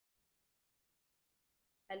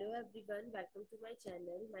Hello everyone, welcome to my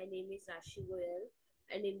channel. My name is Rashi Goel,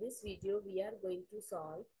 and in this video we are going to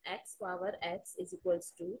solve x power x is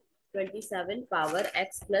equals to 27 power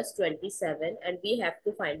x plus 27, and we have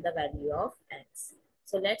to find the value of x.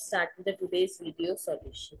 So let's start with the today's video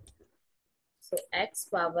solution. So x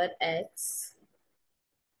power x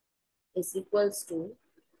is equals to,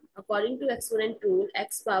 according to exponent rule,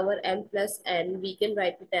 x power m plus n, we can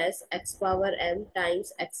write it as x power m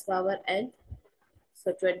times x power n.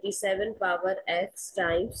 So 27 power x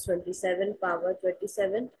times 27 power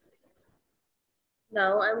 27.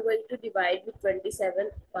 Now I'm going to divide with 27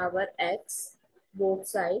 power x both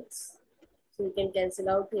sides. So we can cancel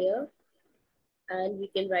out here, and we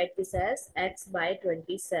can write this as x by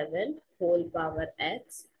 27 whole power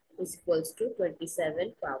x is equals to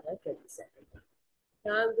 27 power 27.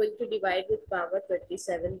 Now I'm going to divide with power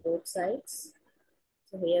 27 both sides.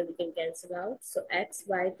 So here we can cancel out. So x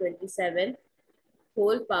by 27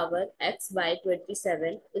 whole power x by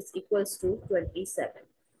 27 is equals to 27.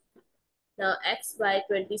 Now x by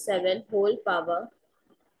 27 whole power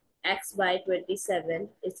x by 27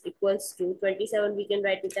 is equals to 27. We can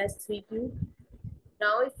write it as 3 cube.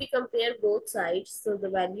 Now if we compare both sides, so the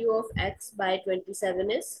value of x by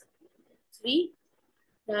 27 is 3.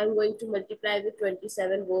 Now I'm going to multiply with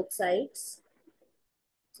 27 both sides.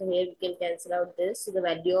 So here we can cancel out this. So the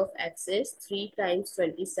value of x is 3 times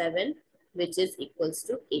 27, which is equals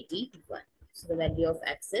to 81. So the value of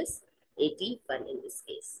x is 81 in this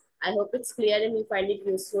case. I hope it's clear and you find it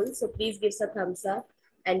useful. So please give us a thumbs up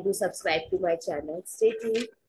and do subscribe to my channel. Stay tuned.